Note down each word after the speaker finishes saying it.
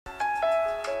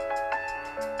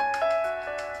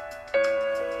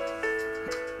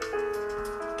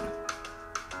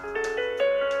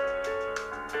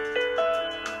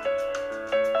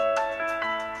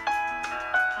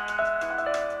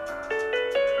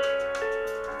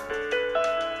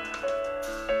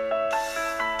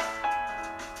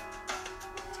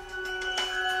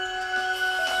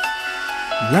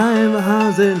Life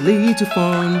has a little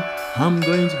fun. I'm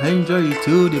going to enjoy it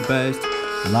to the best.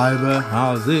 Life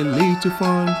has a little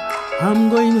fun. I'm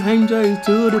going to enjoy it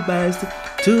to the best,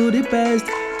 to the best,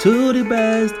 to the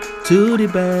best, to the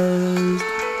best.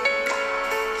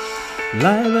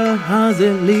 Life has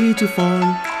a little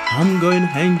fun. I'm going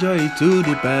to enjoy it to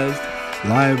the best.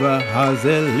 Life has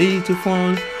a little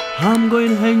fun. I'm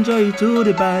going to enjoy it to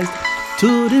the best,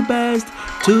 to the best,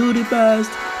 to the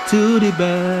best, to the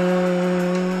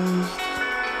best.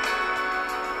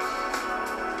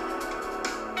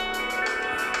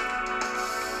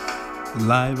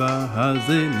 Life has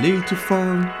a little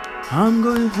fun. I'm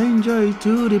going to enjoy it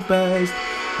to the best.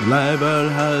 Life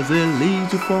has a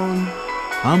little fun.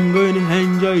 I'm going to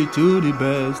enjoy it to the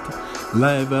best.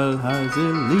 Life has a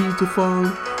little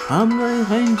fun. I'm going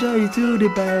to enjoy it to the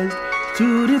best,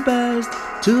 to the best,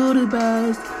 to the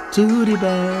best, to the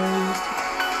best.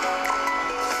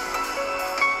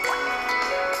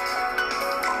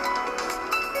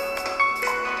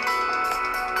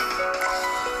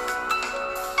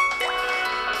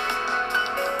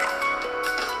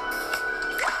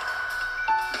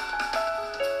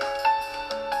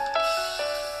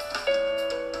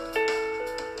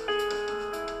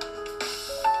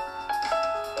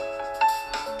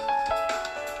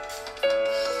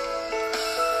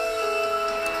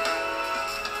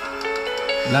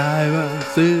 Life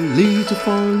has a little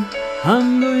fun.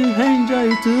 I'm going to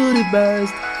enjoy it to the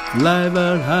best. Life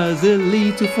has a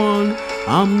little fun.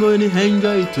 I'm going to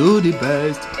enjoy it to the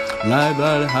best. Life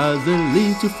has a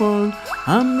little fun.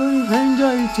 I'm going to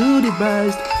enjoy it to the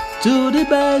best, to the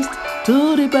best,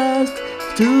 to the best,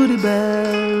 to the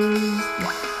best.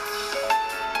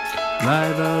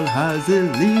 Life has a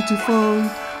little fun.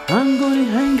 I'm going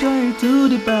to enjoy it to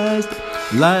the best.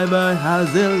 Life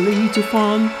has a little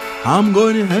fun. I'm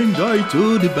going to enjoy it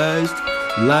to the best.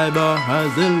 Life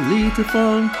has a little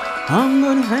fun. I'm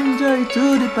going to enjoy it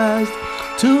to the best,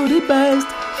 to the best,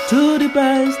 to the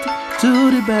best, to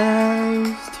the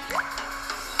best.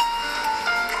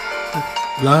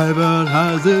 Life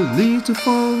has a little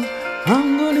fun.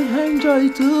 I'm going to enjoy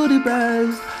it to the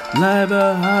best. Life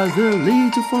has a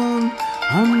little fun.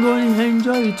 I'm going to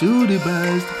enjoy it to the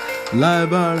best.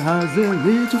 Life has a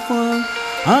little fun.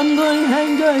 I'm going to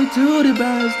enjoy it to the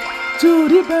best, to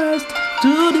the best,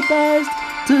 to the best,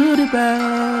 to the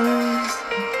best.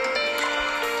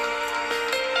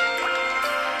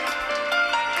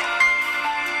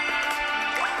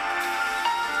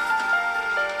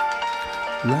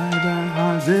 Life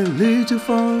has a little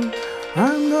fun.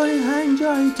 I'm going to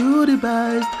enjoy it to the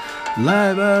best.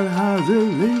 Life has a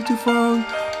little fun.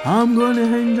 I'm going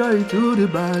to enjoy it to the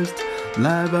best.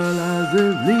 Life has a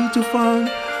little fun.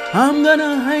 I'm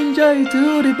gonna enjoy it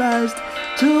to the best,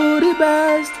 to the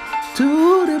best,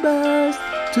 to the best,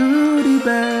 to the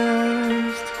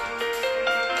best.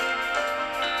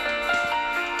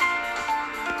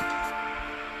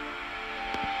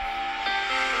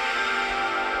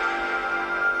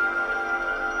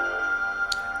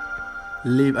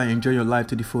 Live and enjoy your life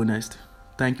to the fullest.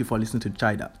 Thank you for listening to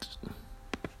Thechildheart.